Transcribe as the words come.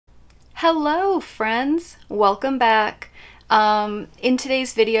Hello friends, welcome back. In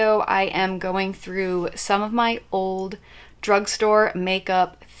today's video I am going through some of my old drugstore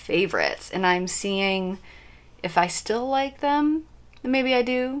makeup favorites and I'm seeing if I still like them. Maybe I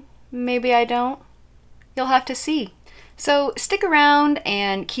do, maybe I don't. You'll have to see. So stick around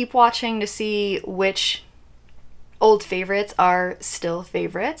and keep watching to see which old favorites are still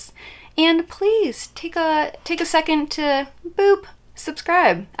favorites. And please take a second to boop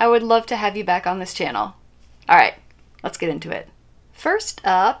subscribe. I would love to have you back on this channel. All right, let's get into it. First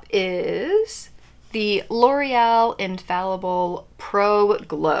up is the L'Oreal Infallible Pro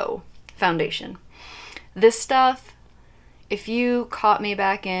Glow Foundation. This stuff, if you caught me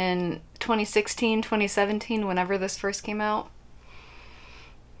back in 2016, 2017, whenever this first came out,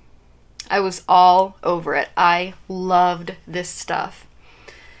 I was all over it. I loved this stuff.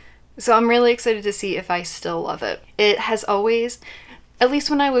 So I'm really excited to see if I still love it. It has always, at least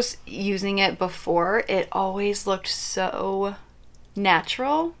when I was using it before, it always looked so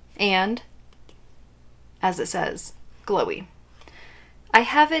natural and, as it says, glowy. I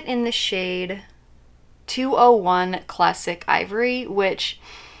have it in the shade 201 Classic Ivory, which,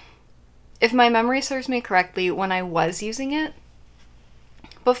 if my memory serves me correctly, when I was using it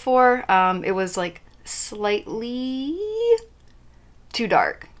before, it was like slightly too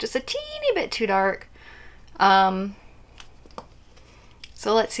dark, just a teeny bit too dark.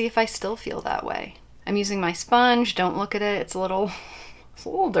 So let's see if I still feel that way. I'm using my sponge. Don't look at it. It's a little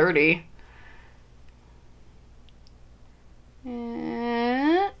dirty.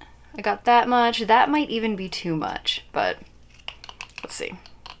 And I got that much. That might even be too much, but let's see.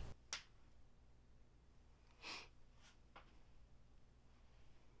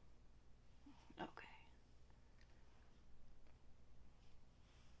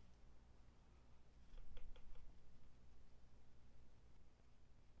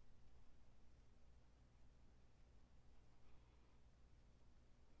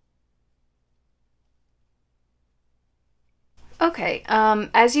 Okay,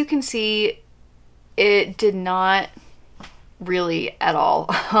 as you can see, it did not really at all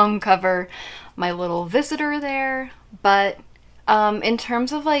cover my little visitor there, but in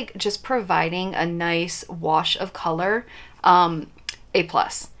terms of like just providing a nice wash of color, A+.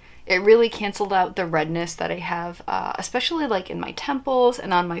 It really canceled out the redness that I have, especially like in my temples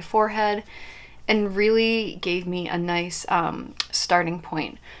and on my forehead, and really gave me a nice starting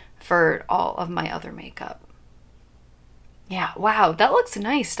point for all of my other makeup. Yeah, wow, that looks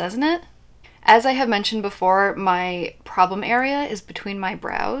nice, doesn't it? As I have mentioned before, my problem area is between my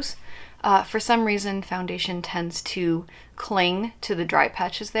brows. For some reason, foundation tends to cling to the dry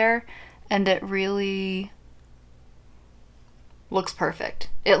patches there, and it really looks perfect.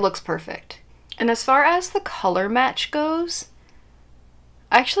 It looks perfect. And as far as the color match goes,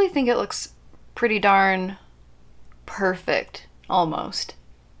 I actually think it looks pretty darn perfect, almost.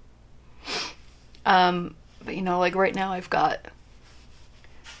 But you know, like right now I've got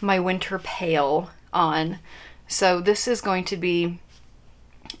my winter pale on, so this is going to be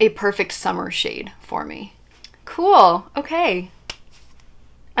a perfect summer shade for me. Cool, okay.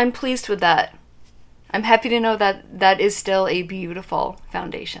 I'm pleased with that. I'm happy to know that that is still a beautiful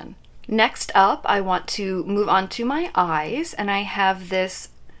foundation. Next up, I want to move on to my eyes, and I have this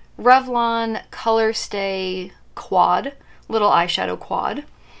Revlon ColorStay quad, little eyeshadow quad.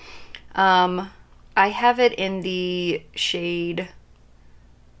 I have it in the shade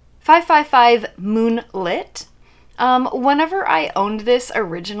 555 Moonlit. Whenever I owned this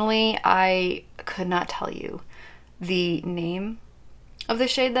originally, I could not tell you the name of the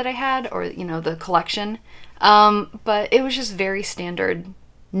shade that I had, or, you know, the collection. But it was just very standard,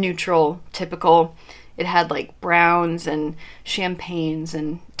 neutral, typical. It had like browns and champagnes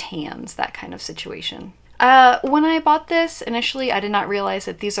and tans, that kind of situation. When I bought this, initially I did not realize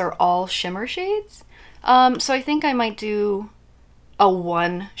that these are all shimmer shades. So I think I might do a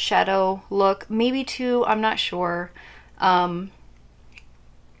one shadow look, maybe two, I'm not sure. The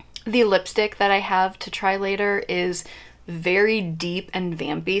lipstick that I have to try later is very deep and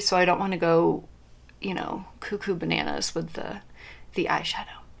vampy, so I don't want to go, you know, cuckoo bananas with the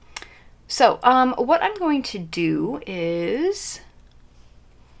eyeshadow. So, what I'm going to do is,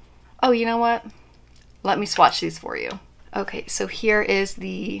 oh, you know what? Let me swatch these for you. Okay, so here is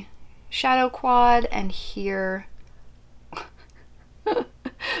the shadow quad, and here,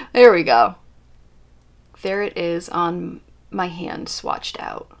 there we go. There it is on my hand swatched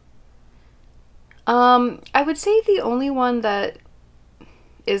out. I would say the only one that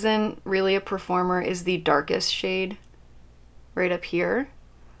isn't really a performer is the darkest shade right up here.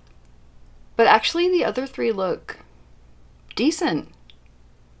 But actually the other three look decent.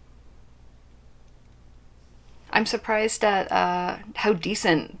 I'm surprised at how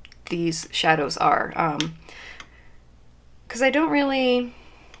decent these shadows are. Because I don't really...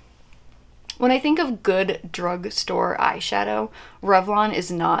 When I think of good drugstore eyeshadow, Revlon is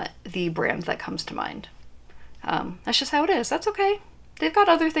not the brand that comes to mind. That's just how it is. That's okay. They've got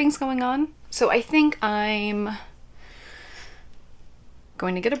other things going on. So I think I'm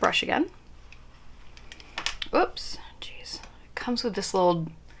going to get a brush again. Oops. Jeez. It comes with this little,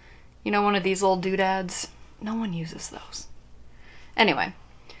 you know, one of these little doodads. No one uses those. Anyway,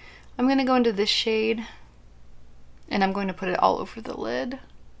 I'm going to go into this shade and I'm going to put it all over the lid.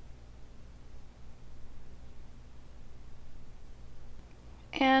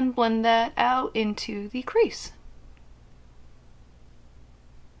 And blend that out into the crease.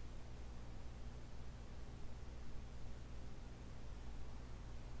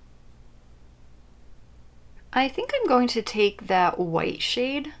 I think I'm going to take that white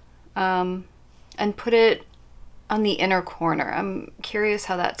shade and put it on the inner corner. I'm curious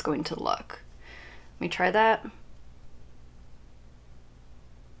how that's going to look. Let me try that.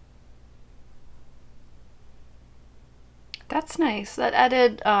 That's nice. That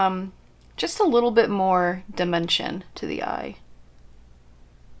added just a little bit more dimension to the eye.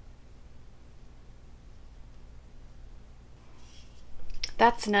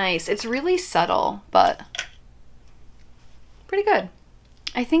 That's nice. It's really subtle, but pretty good.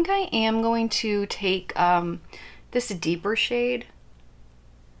 I think I am going to take this deeper shade,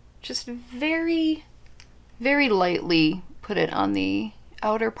 just very, very lightly put it on the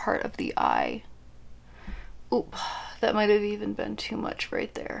outer part of the eye. Oop, that might have even been too much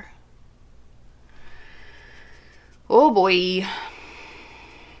right there. Oh boy.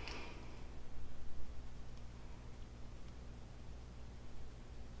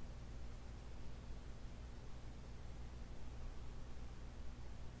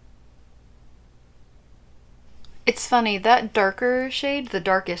 It's funny, that darker shade, the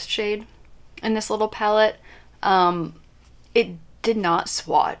darkest shade in this little palette, it did not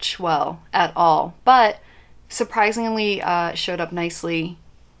swatch well at all, but surprisingly showed up nicely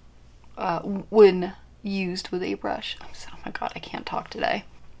when used with a brush. Oh my god, I can't talk today.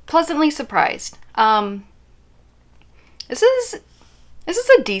 Pleasantly surprised. This is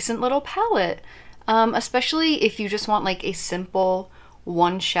a decent little palette, especially if you just want like a simple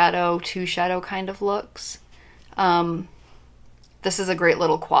one shadow, two shadow kind of looks. This is a great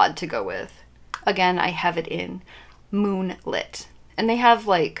little quad to go with. Again, I have it in Moonlit, and they have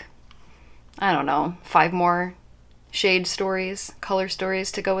like, I don't know, 5 more shade stories, color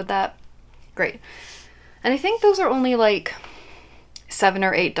stories to go with that. Great. And I think those are only like $7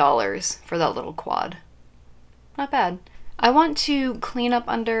 or $8 for that little quad. Not bad. I want to clean up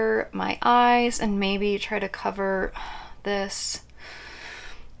under my eyes and maybe try to cover this.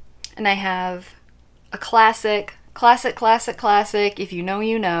 And I have a classic, if you know,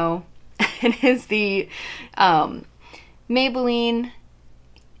 you know. It is the Maybelline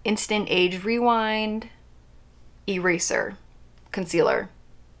Instant Age Rewind Eraser Concealer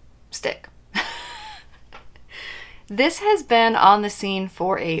Stick. This has been on the scene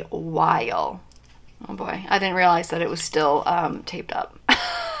for a while. Oh boy, I didn't realize that it was still taped up.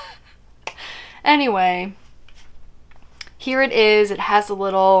 Anyway, here it is. It has a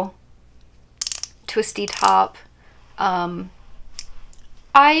little twisty top.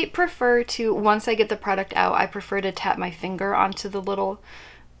 I prefer to, once I get the product out, I prefer to tap my finger onto the little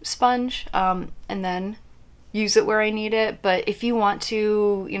sponge and then use it where I need it. But if you want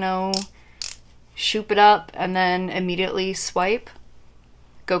to, you know, shoop it up and then immediately swipe,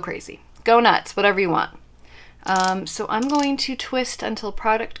 go crazy. Go nuts, whatever you want. So I'm going to twist until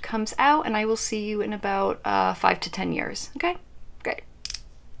product comes out, and I will see you in about 5 to 10 years. Okay? Great.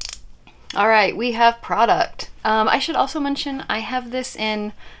 All right, we have product. I should also mention I have this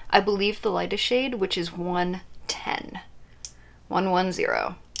in, I believe, the lightest shade, which is 110.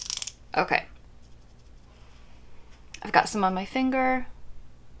 110. Okay. I've got some on my finger.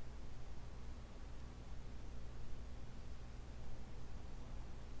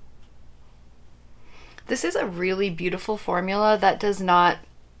 This is a really beautiful formula that does not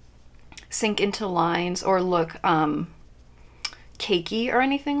sink into lines or look cakey or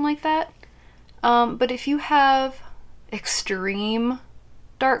anything like that. But if you have extreme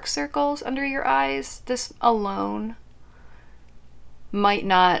dark circles under your eyes, this alone might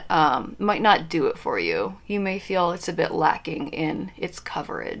not do it for you. You may feel it's a bit lacking in its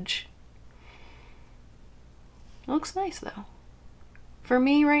coverage. It looks nice though. For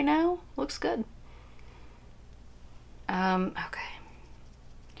me right now, looks good. Okay.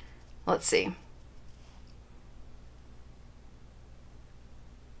 Let's see.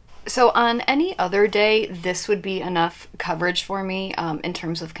 So on any other day, this would be enough coverage for me in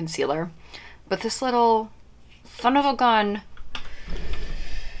terms of concealer. But this little son of a gun.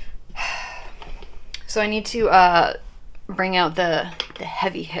 So I need to bring out the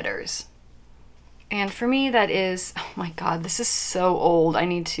heavy hitters. And for me, that is, oh my God, this is so old. I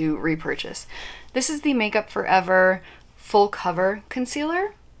need to repurchase. This is the Makeup Forever Full Cover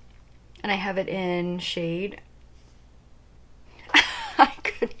Concealer. And I have it in shade.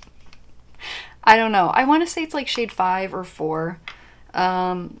 I don't know. I want to say it's like shade 5 or 4.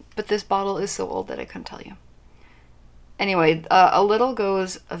 But this bottle is so old that I couldn't tell you. Anyway, a little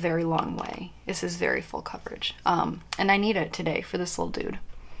goes a very long way. This is very full coverage. And I need it today for this little dude.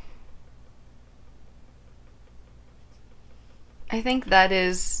 I think that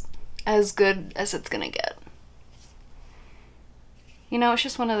is as good as it's gonna get. You know, it's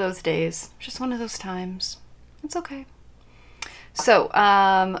just one of those days. Just one of those times. It's okay. So,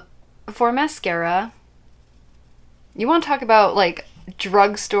 for mascara, you want to talk about like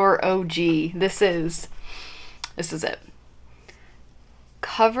drugstore OG. This is it.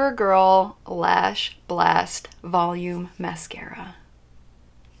 Covergirl Lash Blast Volume Mascara.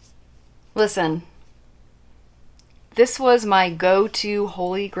 Listen, this was my go-to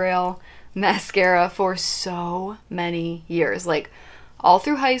holy grail mascara for so many years. Like all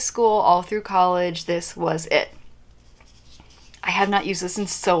through high school, all through college, this was it. I have not used this in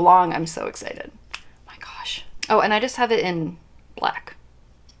so long. I'm so excited. My gosh. Oh, and I just have it in black.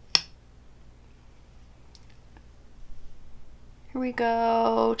 Here we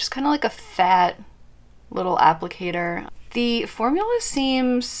go. Just kind of like a fat little applicator. The formula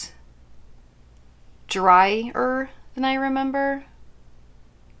seems drier than I remember.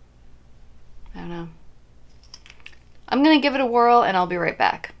 I don't know. I'm gonna give it a whirl and I'll be right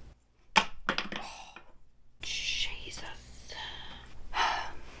back.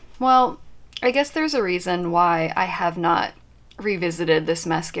 Well, I guess there's a reason why I have not revisited this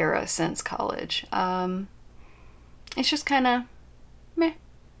mascara since college. It's just kind of meh.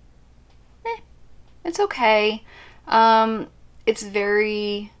 It's okay. It's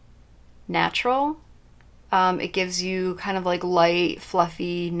very natural. It gives you kind of like light,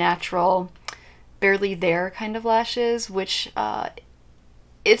 fluffy, natural, barely there kind of lashes, which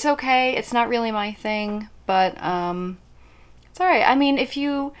it's okay. It's not really my thing, but it's alright. I mean, if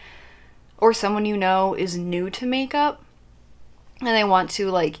you or someone you know is new to makeup and they want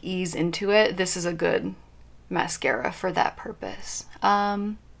to like ease into it, this is a good mascara for that purpose.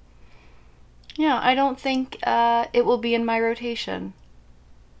 Yeah, I don't think it will be in my rotation.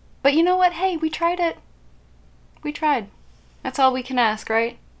 But you know what? Hey, we tried it. We tried. That's all we can ask,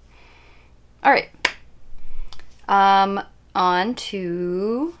 right? Alright. On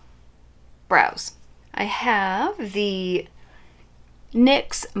to brows. I have the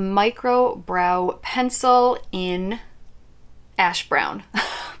NYX Micro Brow Pencil in Ash Brown.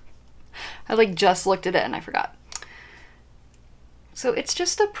 I like just looked at it and I forgot. So it's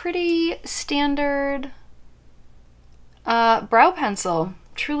just a pretty standard brow pencil.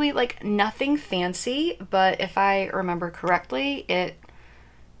 Truly like nothing fancy, but if I remember correctly, it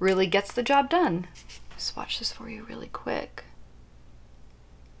really gets the job done. Swatch this for you really quick.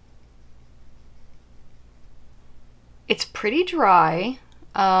 It's pretty dry.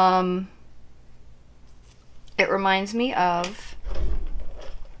 It reminds me of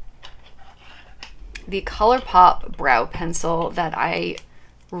the ColourPop brow pencil that I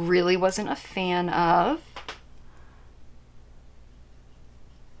really wasn't a fan of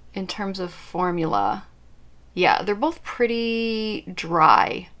in terms of formula. Yeah, they're both pretty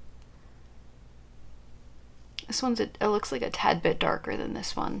dry. This one's, it looks like a tad bit darker than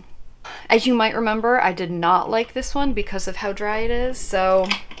this one. As you might remember, I did not like this one because of how dry it is, so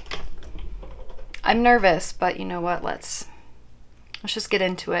I'm nervous, but you know what, let's just get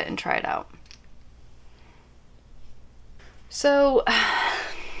into it and try it out. So,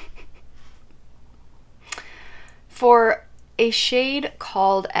 for a shade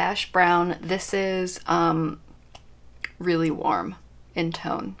called Ash Brown, this is really warm in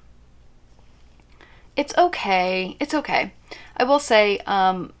tone. It's okay. It's okay. I will say,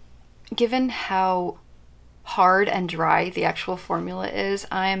 given how hard and dry the actual formula is,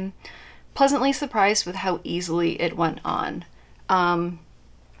 I'm pleasantly surprised with how easily it went on.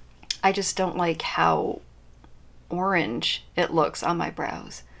 I just don't like how orange it looks on my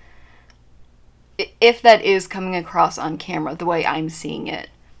brows. If that is coming across on camera the way I'm seeing it.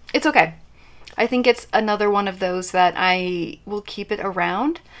 It's okay. I think it's another one of those that I will keep it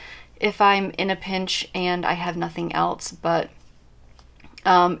around if I'm in a pinch and I have nothing else, but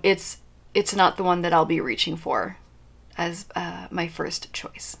it's not the one that I'll be reaching for as my first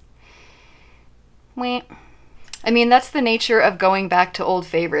choice. Wait. I mean, that's the nature of going back to old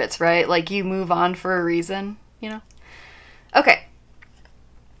favorites, right? Like, you move on for a reason, you know? Okay.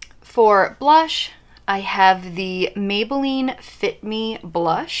 For blush, I have the Maybelline Fit Me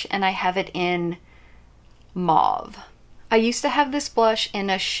blush, and I have it in Mauve. I used to have this blush in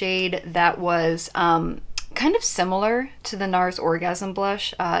a shade that was kind of similar to the NARS Orgasm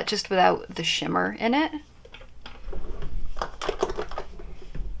blush, just without the shimmer in it.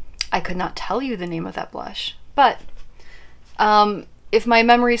 I could not tell you the name of that blush, but if my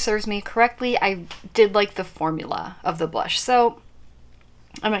memory serves me correctly, I did like the formula of the blush, so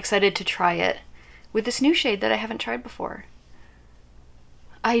I'm excited to try it with this new shade that I haven't tried before.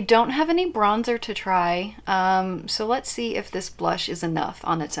 I don't have any bronzer to try, so let's see if this blush is enough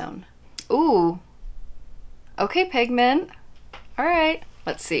on its own. Ooh, okay, pigment. All right,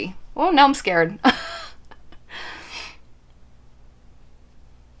 let's see. Oh, now I'm scared.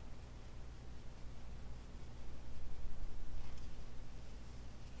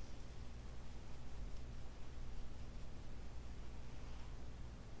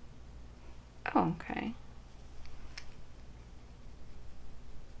 Oh, okay.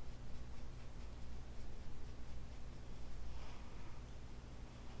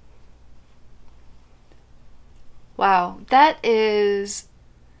 Wow, that is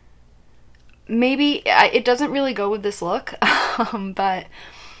maybe, it doesn't really go with this look, but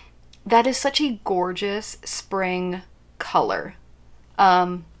that is such a gorgeous spring color.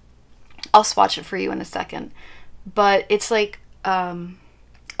 I'll swatch it for you in a second, but it's like a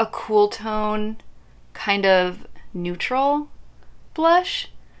cool tone, kind of neutral blush.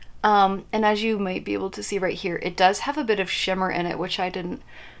 And as you might be able to see right here, it does have a bit of shimmer in it, which I didn't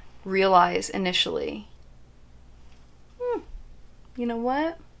realize initially. You know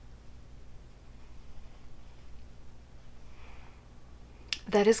what?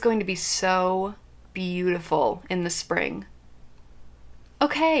 That is going to be so beautiful in the spring.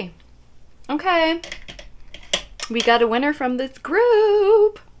 Okay. Okay. We got a winner from this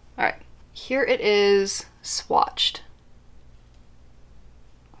group. All right. Here it is swatched.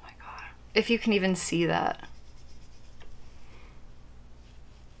 Oh my God. If you can even see that.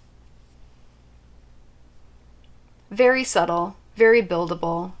 Very subtle. Very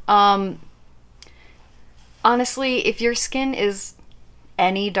buildable. Honestly, if your skin is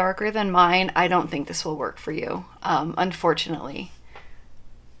any darker than mine, I don't think this will work for you, unfortunately.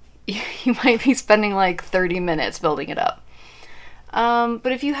 You might be spending like 30 minutes building it up.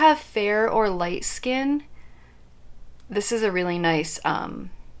 But if you have fair or light skin, this is a really nice,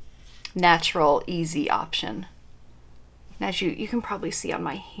 natural, easy option. And as you can probably see on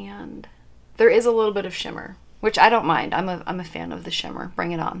my hand, there is a little bit of shimmer, which I don't mind. I'm a fan of the shimmer.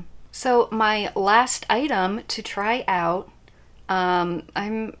 Bring it on. So my last item to try out,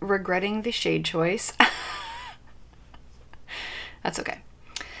 I'm regretting the shade choice. That's okay.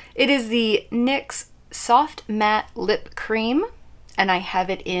 It is the NYX Soft Matte Lip Cream, and I have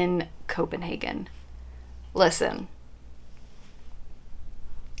it in Copenhagen. Listen,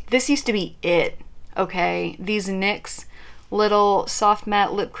 this used to be it, okay? These NYX little soft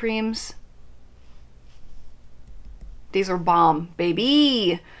matte lip creams, these are bomb,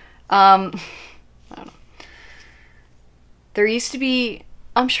 baby. I don't know. There used to be,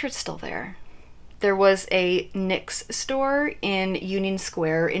 I'm sure it's still there. There was a NYX store in Union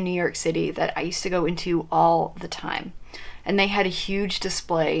Square in New York City that I used to go into all the time. And they had a huge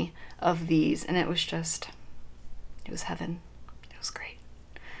display of these, and it was just, it was heaven. It was great.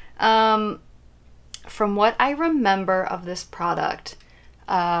 From what I remember of this product,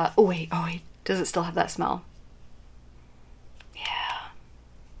 oh wait, does it still have that smell? Yeah.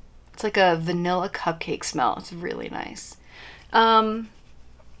 It's like a vanilla cupcake smell. It's really nice. I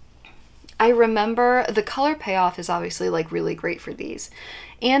remember the color payoff is obviously like really great for these.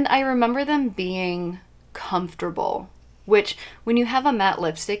 And I remember them being comfortable, which when you have a matte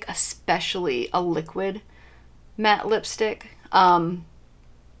lipstick, especially a liquid matte lipstick,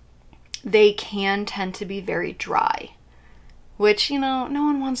 they can tend to be very dry, which, you know, no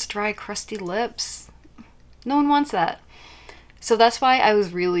one wants dry, crusty lips. No one wants that. So that's why I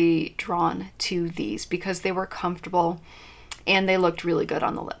was really drawn to these, because they were comfortable and they looked really good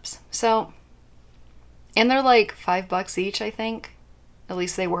on the lips. So, and they're like $5 each, I think. At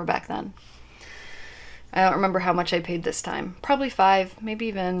least they were back then. I don't remember how much I paid this time. Probably 5, maybe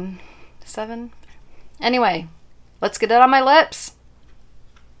even 7. Anyway, let's get it on my lips.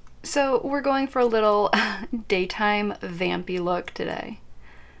 So we're going for a little daytime vampy look today.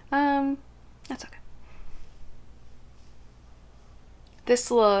 That's okay. This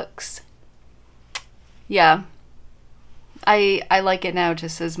looks, yeah, I like it now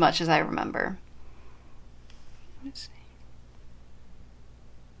just as much as I remember. Let's see.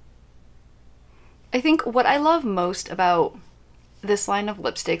 I think what I love most about this line of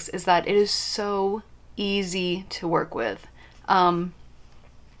lipsticks is that it is so easy to work with.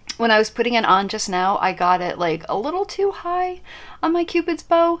 When I was putting it on just now, I got it like a little too high on my Cupid's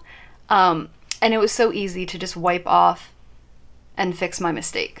bow, and it was so easy to just wipe off and fix my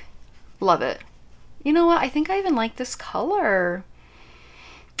mistake. Love it. You know what? I think I even like this color.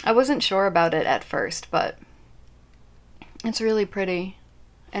 I wasn't sure about it at first, but it's really pretty.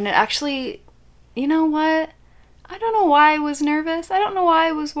 And it actually, you know what? I don't know why I was nervous. I don't know why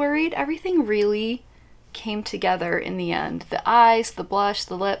I was worried. Everything really came together in the end. The eyes, the blush,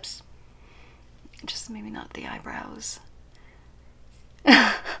 the lips. Just maybe not the eyebrows.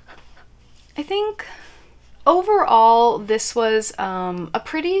 I think overall this was a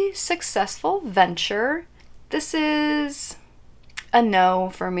pretty successful venture. This is a no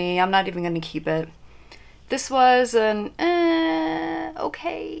for me. I'm not even going to keep it. This was an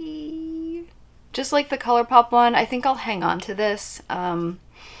okay. Just like the ColourPop one, I think I'll hang on to this.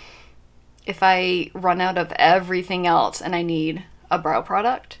 If I run out of everything else and I need a brow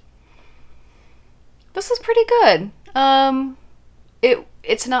product. This is pretty good.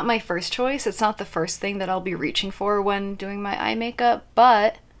 It's not my first choice. It's not the first thing that I'll be reaching for when doing my eye makeup,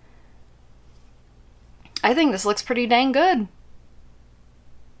 but I think this looks pretty dang good.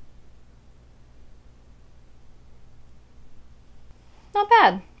 Not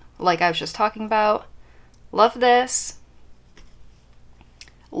bad. Like I was just talking about. Love this.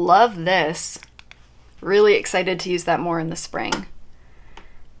 Love this. Really excited to use that more in the spring.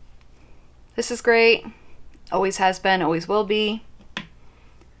 This is great. Always has been, always will be.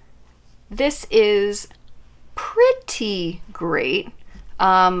 This is pretty great.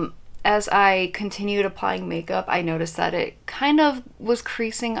 As I continued applying makeup, I noticed that it kind of was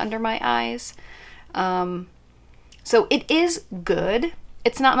creasing under my eyes. So it is good.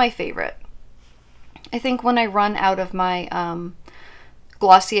 It's not my favorite. I think when I run out of my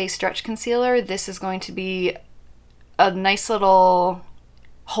Glossier Stretch Concealer, this is going to be a nice little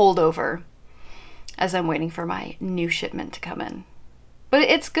holdover as I'm waiting for my new shipment to come in. But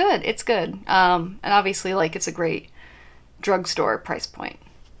it's good, it's good. And obviously, like, it's a great drugstore price point.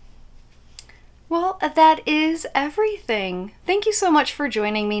 Well, that is everything. Thank you so much for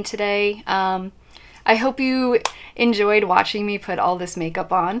joining me today. I hope you enjoyed watching me put all this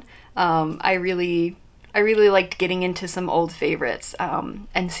makeup on. I really liked getting into some old favorites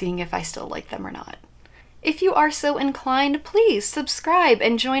and seeing if I still like them or not. If you are so inclined, please subscribe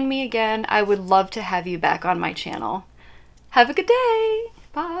and join me again. I would love to have you back on my channel. Have a good day.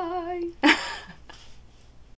 Bye.